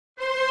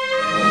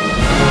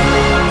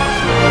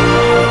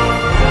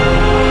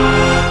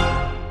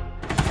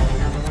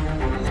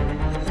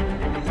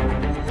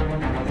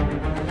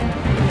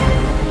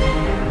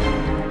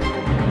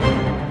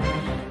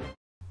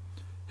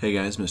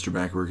guys, Mr.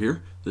 Backward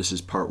here. This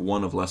is part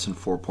 1 of lesson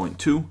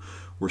 4.2.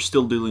 We're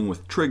still dealing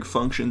with trig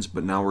functions,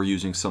 but now we're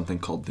using something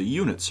called the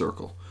unit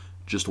circle.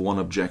 Just one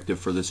objective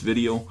for this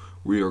video.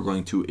 We are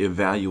going to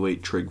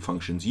evaluate trig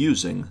functions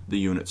using the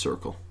unit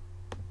circle.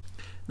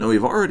 Now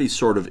we've already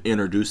sort of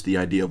introduced the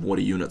idea of what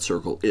a unit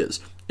circle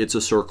is. It's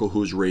a circle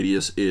whose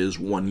radius is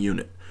 1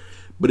 unit.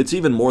 But it's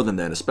even more than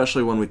that,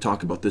 especially when we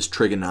talk about this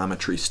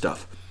trigonometry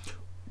stuff.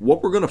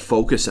 What we're going to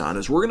focus on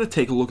is we're going to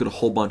take a look at a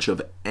whole bunch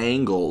of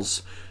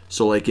angles.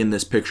 So like in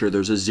this picture,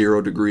 there's a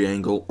 0-degree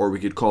angle, or we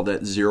could call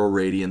that 0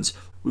 radians.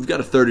 We've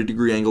got a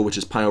 30-degree angle, which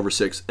is pi over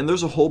 6, and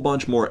there's a whole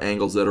bunch more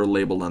angles that are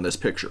labeled on this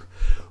picture.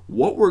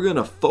 What we're going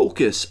to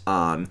focus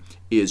on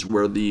is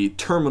where the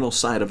terminal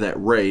side of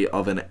that ray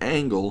of an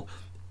angle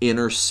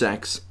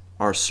intersects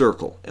our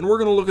circle. And we're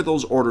going to look at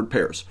those ordered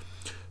pairs.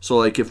 So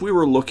like if we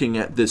were looking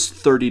at this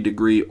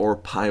 30-degree or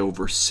pi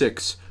over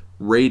 6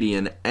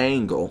 radian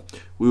angle,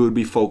 we would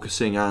be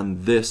focusing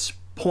on this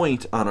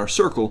point on our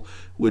circle,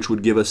 which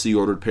would give us the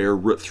ordered pair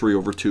root 3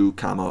 over 2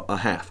 comma a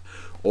half.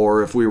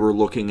 Or if we were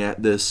looking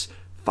at this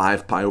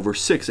 5 pi over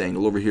 6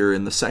 angle over here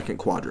in the second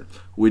quadrant,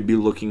 we'd be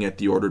looking at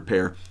the ordered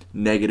pair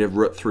negative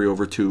root 3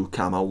 over 2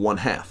 comma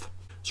 1/2.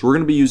 So we're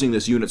going to be using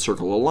this unit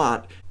circle a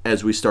lot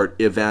as we start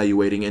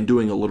evaluating and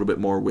doing a little bit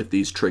more with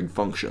these trig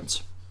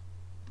functions.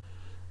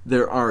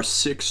 There are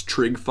 6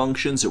 trig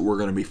functions that we're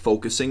going to be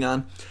focusing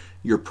on.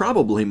 You're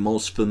probably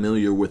most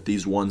familiar with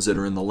these ones that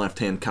are in the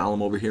left-hand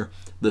column over here,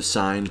 the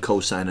sine,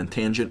 cosine, and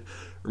tangent.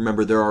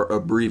 Remember, there are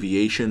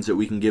abbreviations that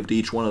we can give to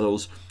each one of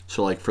those.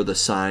 So like for the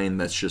sine,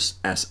 that's just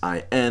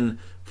S-I-N.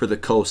 For the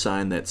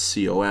cosine, that's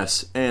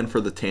C-O-S. And for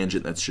the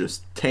tangent, that's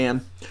just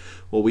tan.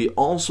 Well, we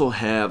also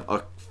have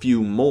a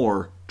few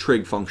more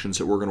trig functions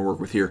that we're going to work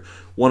with here.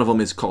 One of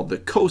them is called the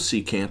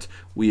cosecant.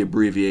 We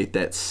abbreviate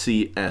that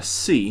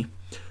C-S-C.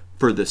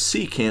 For the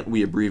secant,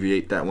 we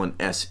abbreviate that one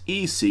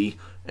S-E-C.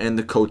 And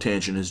the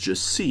cotangent is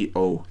just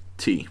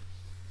C-O-T.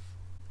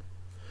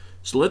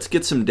 So let's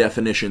get some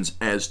definitions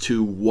as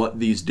to what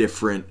these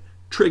different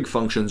trig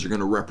functions are going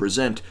to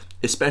represent,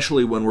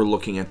 especially when we're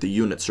looking at the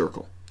unit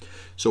circle.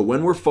 So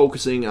when we're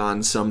focusing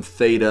on some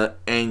theta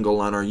angle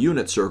on our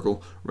unit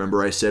circle,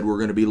 remember I said we're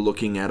going to be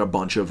looking at a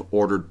bunch of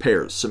ordered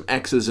pairs, some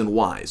x's and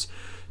y's.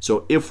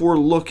 So if we're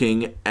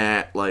looking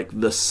at like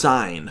the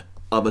sine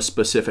of a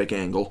specific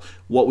angle,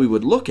 what we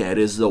would look at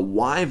is the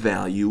y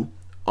value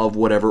of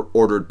whatever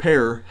ordered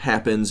pair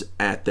happens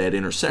at that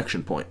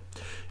intersection point.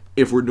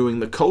 If we're doing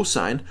the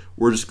cosine,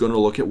 we're just going to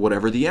look at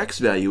whatever the x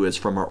value is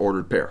from our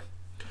ordered pair.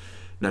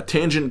 Now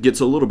tangent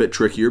gets a little bit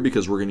trickier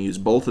because we're going to use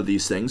both of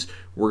these things.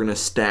 We're going to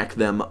stack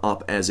them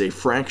up as a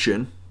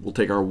fraction. We'll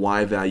take our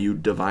y value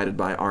divided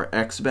by our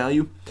x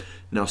value.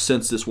 Now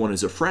since this one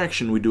is a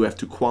fraction, we do have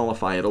to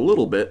qualify it a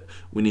little bit.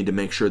 We need to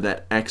make sure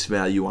that x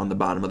value on the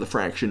bottom of the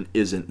fraction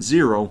isn't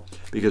 0,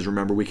 because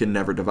remember we can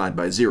never divide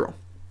by 0.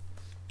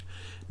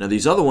 Now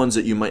these other ones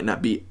that you might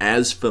not be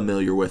as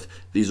familiar with,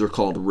 these are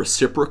called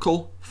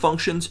reciprocal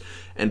functions.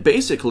 And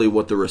basically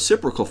what the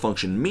reciprocal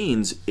function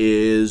means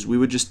is we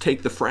would just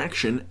take the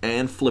fraction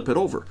and flip it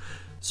over.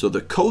 So the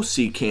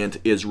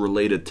cosecant is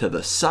related to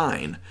the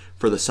sine.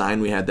 For the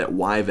sine we had that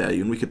y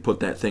value and we could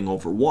put that thing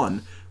over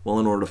 1. Well,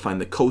 in order to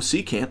find the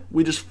cosecant,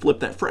 we just flip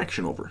that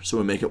fraction over. So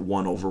we make it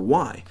 1 over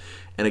y.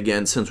 And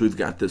again, since we've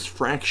got this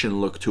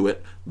fraction look to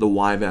it, the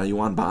y value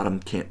on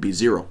bottom can't be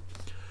 0.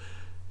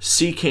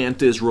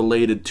 Secant is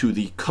related to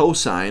the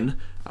cosine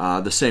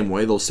the same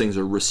way. Those things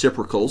are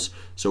reciprocals.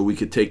 So we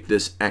could take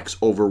this x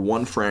over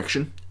 1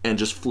 fraction and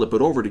just flip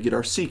it over to get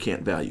our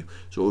secant value.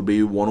 So it would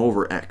be 1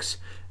 over x.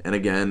 And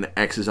again,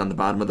 x is on the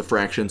bottom of the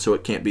fraction, so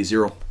it can't be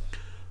 0.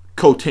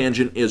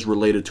 Cotangent is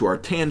related to our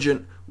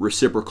tangent.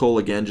 Reciprocal,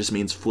 again, just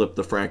means flip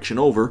the fraction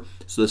over.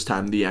 So this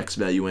time the x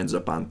value ends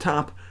up on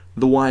top.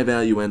 The y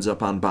value ends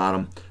up on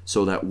bottom,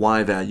 so that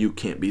y value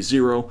can't be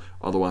 0,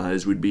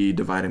 otherwise we'd be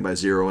dividing by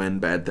 0 and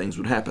bad things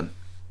would happen.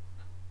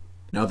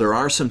 Now there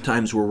are some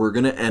times where we're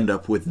going to end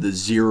up with the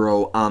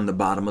 0 on the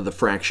bottom of the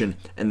fraction,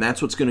 and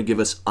that's what's going to give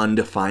us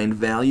undefined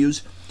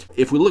values.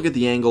 If we look at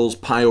the angles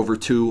pi over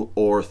 2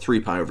 or 3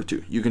 pi over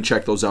 2, you can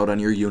check those out on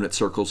your unit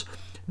circles.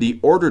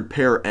 The ordered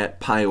pair at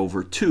pi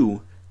over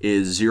 2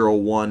 is 0,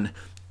 1,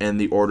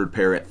 and the ordered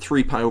pair at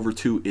 3 pi over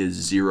 2 is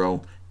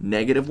 0,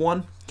 negative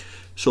 1.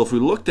 So if we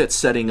looked at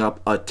setting up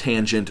a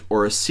tangent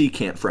or a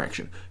secant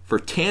fraction, for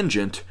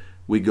tangent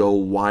we go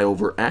y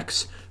over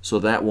x, so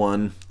that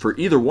one, for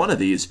either one of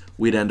these,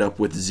 we'd end up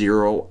with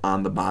 0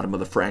 on the bottom of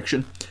the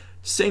fraction.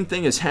 Same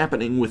thing is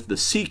happening with the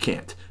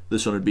secant.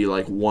 This one would be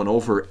like 1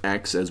 over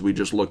x as we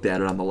just looked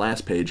at it on the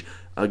last page.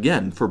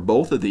 Again, for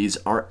both of these,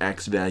 our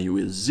x value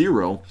is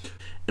 0,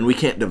 and we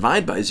can't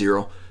divide by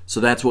 0, so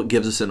that's what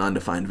gives us an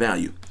undefined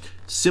value.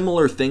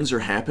 Similar things are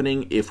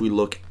happening if we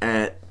look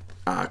at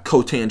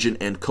cotangent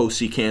and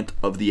cosecant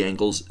of the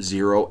angles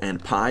 0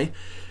 and pi.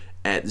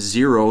 At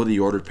 0, the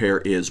ordered pair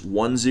is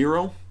 1,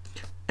 0,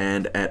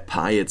 and at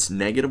pi it's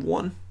negative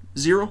 1,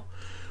 0.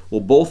 Well,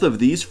 both of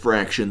these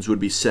fractions would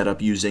be set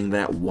up using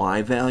that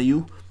y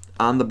value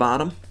on the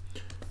bottom.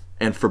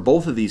 And for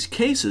both of these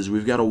cases,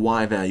 we've got a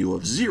y value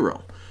of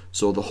 0.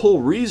 So the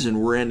whole reason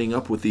we're ending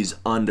up with these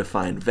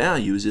undefined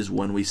values is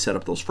when we set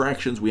up those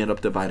fractions, we end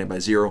up dividing by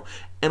 0,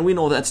 and we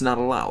know that's not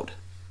allowed.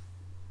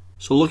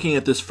 So looking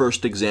at this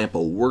first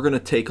example, we're going to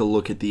take a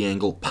look at the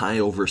angle pi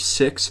over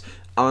 6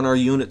 on our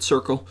unit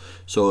circle.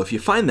 So if you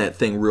find that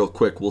thing real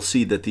quick, we'll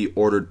see that the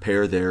ordered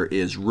pair there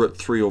is root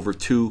 3 over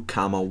 2,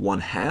 comma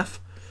 1/2.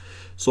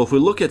 So if we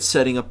look at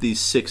setting up these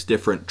 6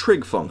 different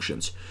trig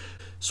functions,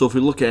 so if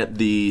we look at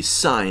the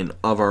sine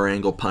of our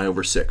angle pi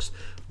over 6,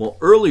 well,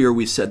 earlier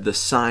we said the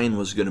sine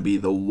was going to be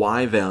the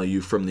y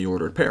value from the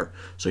ordered pair.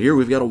 So here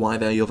we've got a y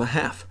value of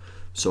 1/2.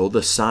 So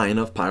the sine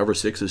of pi over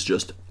 6 is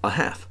just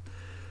 1/2.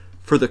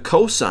 For the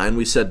cosine,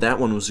 we said that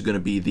one was going to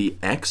be the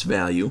x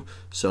value.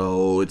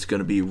 So it's going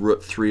to be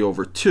root 3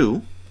 over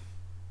 2.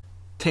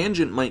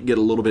 Tangent might get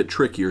a little bit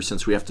trickier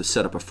since we have to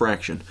set up a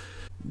fraction.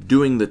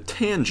 Doing the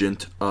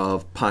tangent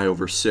of pi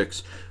over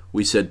 6,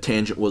 we said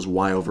tangent was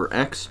y over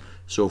x.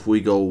 So if we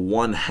go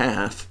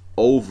 1/2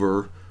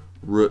 over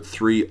root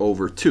 3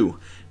 over 2.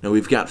 Now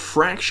we've got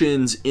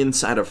fractions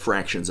inside of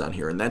fractions on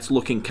here, and that's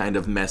looking kind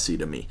of messy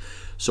to me.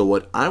 So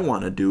what I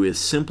want to do is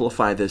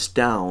simplify this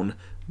down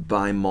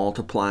by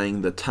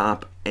multiplying the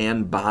top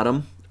and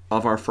bottom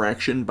of our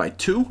fraction by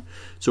 2.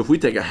 So if we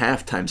take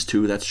 1/2 times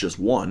 2, that's just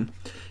 1.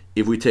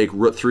 If we take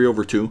root 3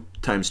 over 2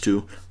 times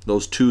 2,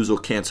 those 2's will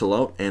cancel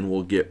out and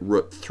we'll get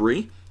root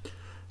 3.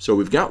 So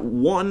we've got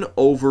 1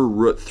 over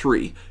root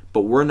 3,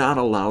 but we're not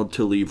allowed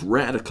to leave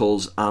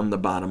radicals on the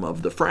bottom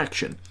of the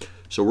fraction.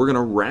 So we're going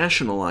to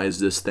rationalize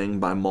this thing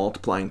by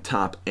multiplying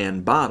top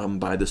and bottom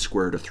by the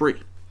square root of 3.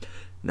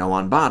 Now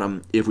on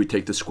bottom, if we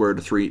take the square root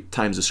of 3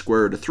 times the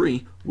square root of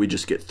 3, we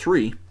just get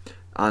 3.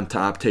 On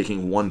top,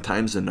 taking 1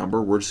 times the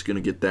number, we're just going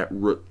to get that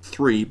root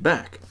 3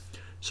 back.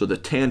 So the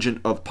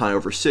tangent of pi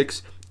over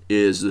 6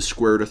 is the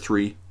square root of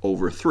 3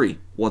 over 3,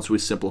 once we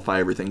simplify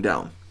everything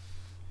down.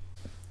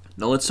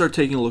 Now let's start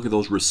taking a look at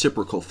those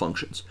reciprocal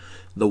functions.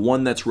 The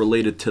one that's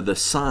related to the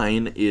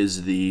sine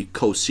is the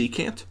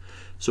cosecant.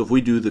 So if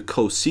we do the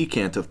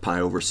cosecant of pi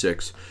over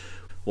 6,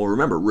 well,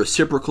 remember,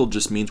 reciprocal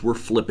just means we're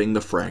flipping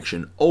the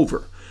fraction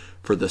over.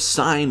 For the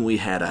sine, we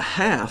had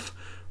 1/2.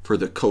 For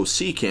the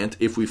cosecant,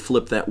 if we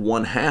flip that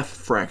 1/2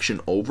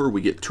 fraction over,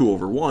 we get 2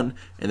 over 1,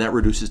 and that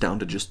reduces down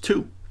to just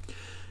 2.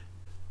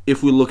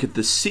 If we look at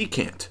the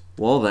secant,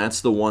 well,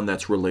 that's the one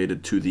that's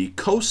related to the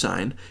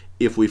cosine.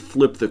 If we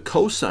flip the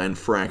cosine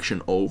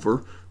fraction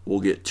over,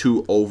 we'll get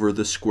 2 over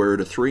the square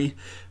root of 3.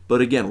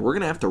 But again, we're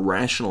going to have to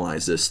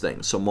rationalize this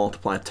thing. So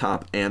multiply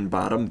top and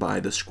bottom by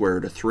the square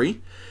root of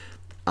 3.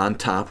 On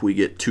top, we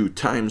get 2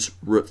 times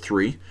root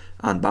 3.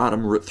 On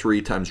bottom, root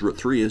 3 times root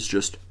 3 is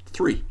just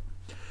 3.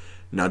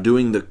 Now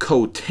doing the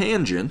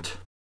cotangent,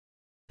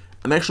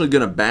 I'm actually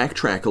going to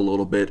backtrack a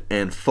little bit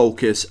and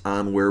focus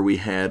on where we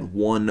had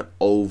 1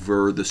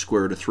 over the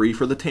square root of 3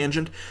 for the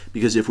tangent,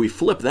 because if we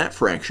flip that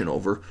fraction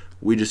over,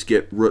 we just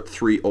get root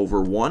 3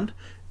 over 1,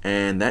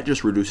 and that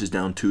just reduces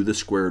down to the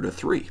square root of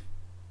 3.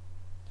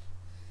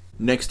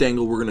 Next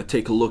angle we're going to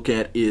take a look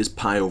at is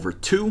pi over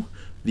 2.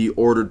 The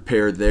ordered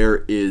pair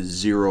there is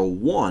 0,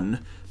 1.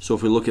 So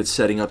if we look at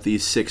setting up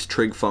these 6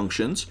 trig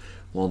functions,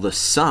 well, the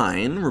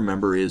sine,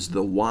 remember, is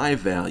the y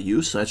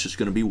value, so that's just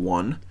going to be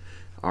 1.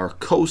 Our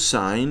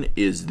cosine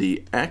is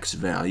the x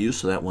value,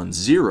 so that one's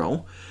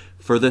 0.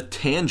 For the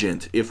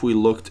tangent, if we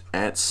looked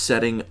at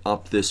setting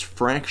up this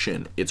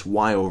fraction, it's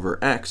y over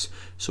x,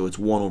 so it's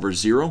 1 over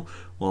 0.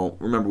 Well,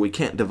 remember, we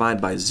can't divide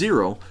by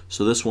 0,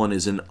 so this one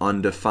is an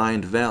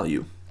undefined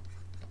value.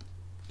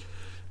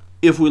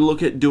 If we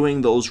look at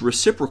doing those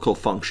reciprocal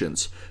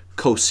functions,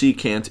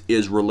 cosecant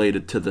is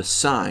related to the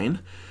sine.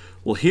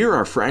 Well, here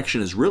our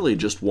fraction is really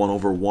just 1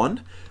 over 1.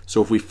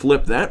 So if we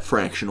flip that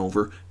fraction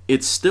over,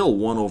 it's still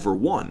 1 over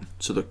 1.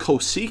 So the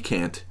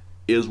cosecant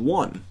is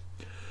 1.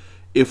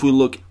 If we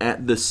look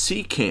at the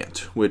secant,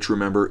 which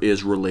remember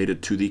is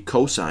related to the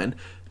cosine,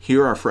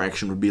 here our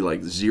fraction would be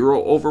like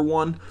 0 over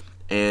 1.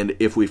 And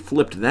if we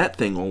flipped that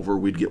thing over,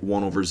 we'd get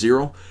 1 over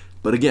 0.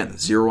 But again,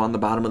 0 on the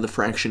bottom of the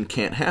fraction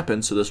can't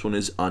happen, so this one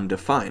is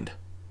undefined.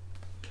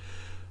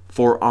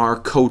 For our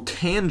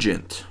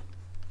cotangent,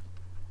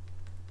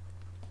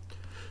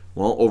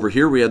 well, over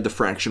here we had the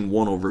fraction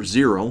 1 over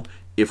 0.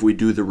 If we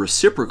do the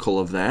reciprocal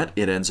of that,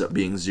 it ends up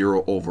being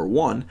 0 over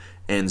 1,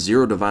 and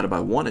 0 divided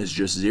by 1 is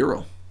just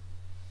 0.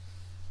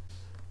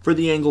 For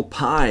the angle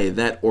pi,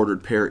 that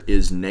ordered pair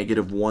is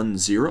 -1,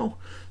 0.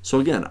 So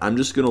again, I'm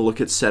just going to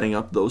look at setting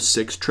up those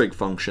 6 trig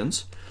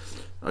functions.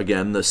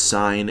 Again, the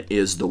sine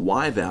is the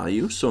y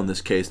value, so in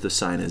this case the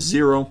sine is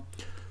 0.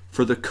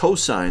 For the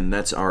cosine,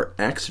 that's our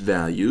x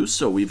value,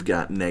 so we've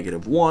got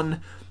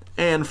 -1.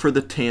 And for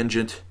the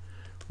tangent,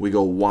 we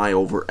go y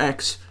over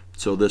x,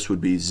 so this would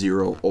be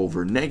 0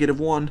 over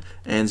 -1,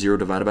 and 0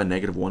 divided by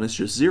 -1 is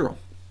just 0.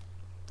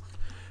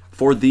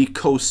 For the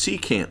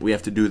cosecant, we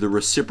have to do the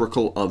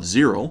reciprocal of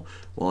 0.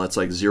 Well, that's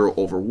like 0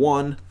 over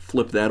 1.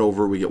 Flip that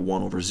over, we get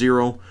 1 over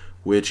 0,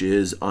 which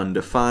is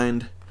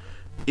undefined.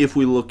 If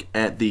we look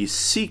at the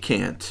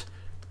secant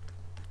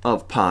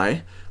of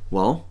pi,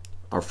 well,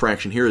 our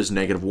fraction here is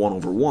 -1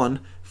 over 1.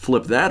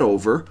 Flip that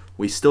over,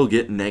 we still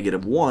get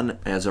 -1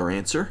 as our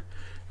answer.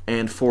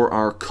 And for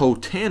our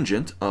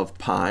cotangent of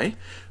pi,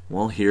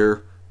 well,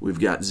 here we've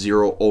got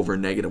 0 over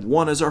negative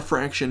 1 as our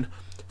fraction.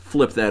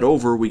 Flip that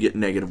over, we get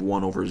negative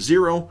 1 over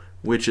 0,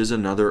 which is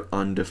another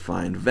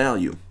undefined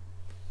value.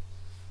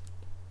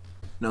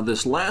 Now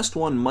this last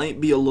one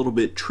might be a little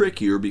bit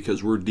trickier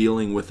because we're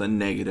dealing with a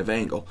negative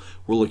angle.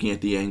 We're looking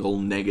at the angle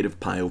negative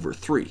pi over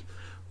 3.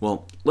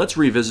 Well, let's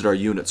revisit our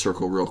unit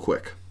circle real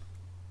quick.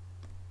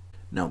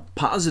 Now,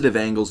 positive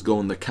angles go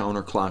in the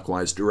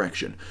counterclockwise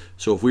direction.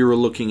 So if we were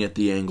looking at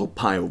the angle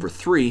pi over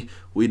 3,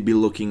 we'd be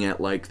looking at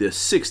like this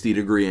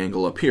 60-degree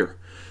angle up here.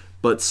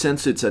 But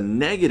since it's a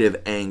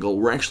negative angle,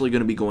 we're actually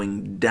going to be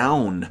going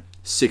down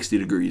 60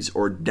 degrees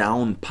or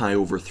down pi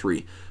over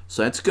 3.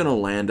 So that's going to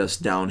land us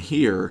down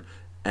here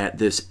at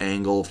this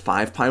angle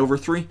 5 pi over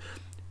 3.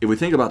 If we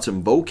think about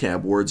some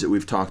vocab words that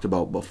we've talked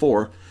about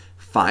before,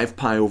 5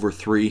 pi over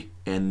 3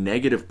 and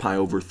negative pi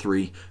over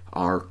 3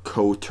 are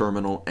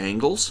coterminal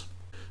angles.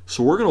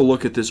 So we're going to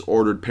look at this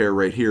ordered pair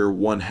right here,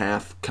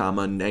 1/2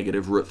 comma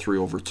negative root 3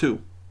 over 2.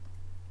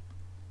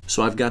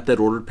 So I've got that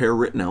ordered pair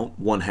written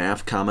out,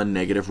 1/2 comma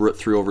negative root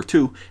 3 over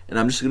 2, and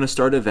I'm just going to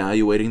start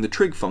evaluating the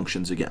trig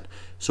functions again.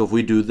 So if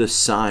we do the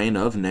sine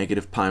of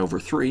negative pi over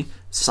 3,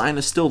 sine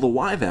is still the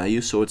y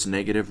value, so it's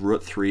negative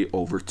root 3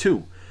 over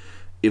 2.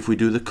 If we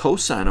do the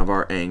cosine of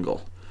our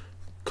angle,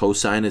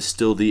 cosine is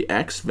still the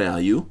x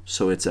value,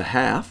 so it's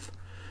 1/2.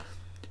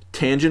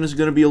 Tangent is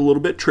going to be a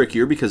little bit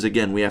trickier because,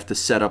 again, we have to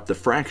set up the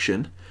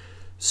fraction.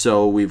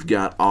 So we've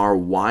got our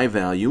y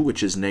value,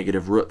 which is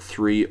negative root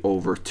 3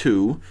 over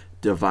 2,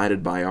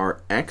 divided by our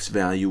x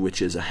value,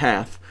 which is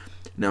 1/2.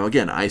 Now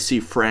again, I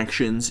see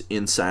fractions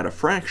inside of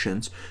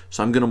fractions,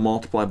 so I'm going to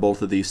multiply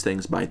both of these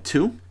things by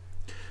 2.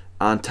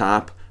 On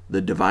top,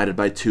 the divided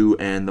by 2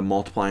 and the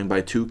multiplying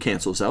by 2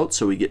 cancels out,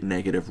 so we get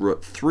negative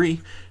root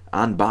 3.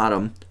 On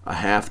bottom,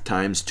 1/2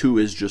 times 2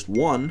 is just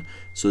 1,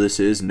 so this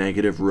is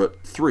negative root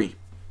 3.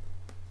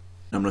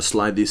 I'm going to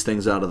slide these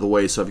things out of the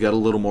way so I've got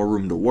a little more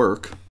room to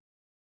work.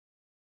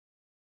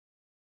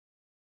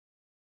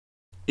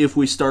 If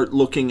we start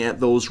looking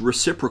at those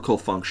reciprocal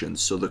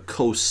functions, so the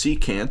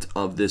cosecant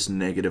of this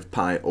negative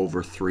pi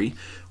over 3,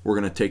 we're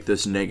going to take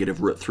this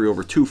negative root 3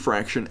 over 2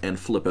 fraction and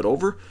flip it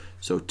over.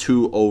 So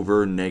 2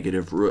 over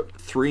negative root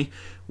 3.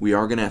 We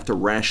are going to have to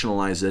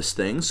rationalize this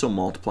thing, so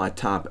multiply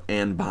top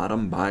and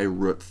bottom by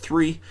root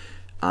 3.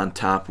 On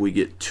top we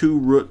get 2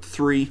 root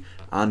 3.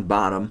 On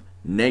bottom,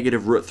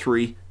 negative root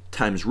 3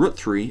 times root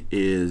 3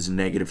 is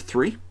negative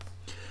 3.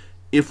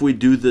 If we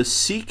do the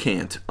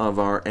secant of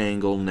our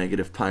angle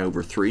negative pi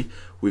over 3,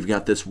 we've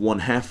got this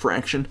 1/2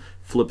 fraction.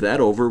 Flip that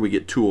over, we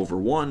get 2 over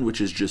 1,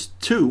 which is just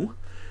 2.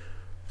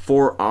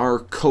 For our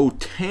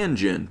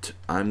cotangent,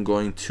 I'm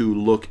going to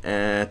look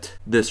at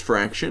this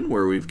fraction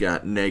where we've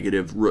got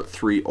negative root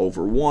 3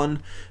 over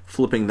 1.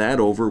 Flipping that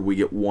over, we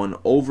get 1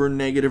 over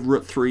negative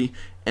root 3.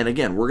 And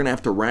again, we're going to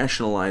have to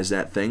rationalize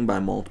that thing by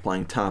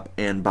multiplying top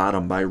and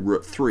bottom by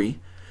root 3.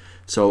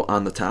 So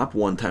on the top,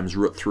 1 times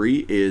root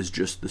 3 is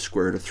just the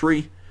square root of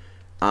 3.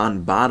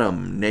 On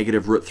bottom,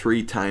 negative root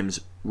 3 times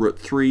root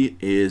 3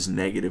 is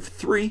negative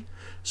 3.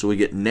 So we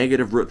get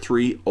negative root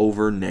 3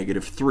 over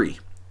negative 3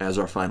 as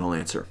our final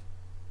answer.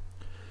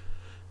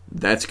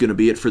 That's going to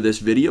be it for this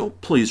video.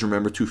 Please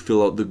remember to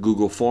fill out the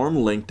Google form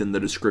linked in the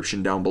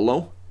description down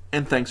below.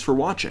 And thanks for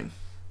watching.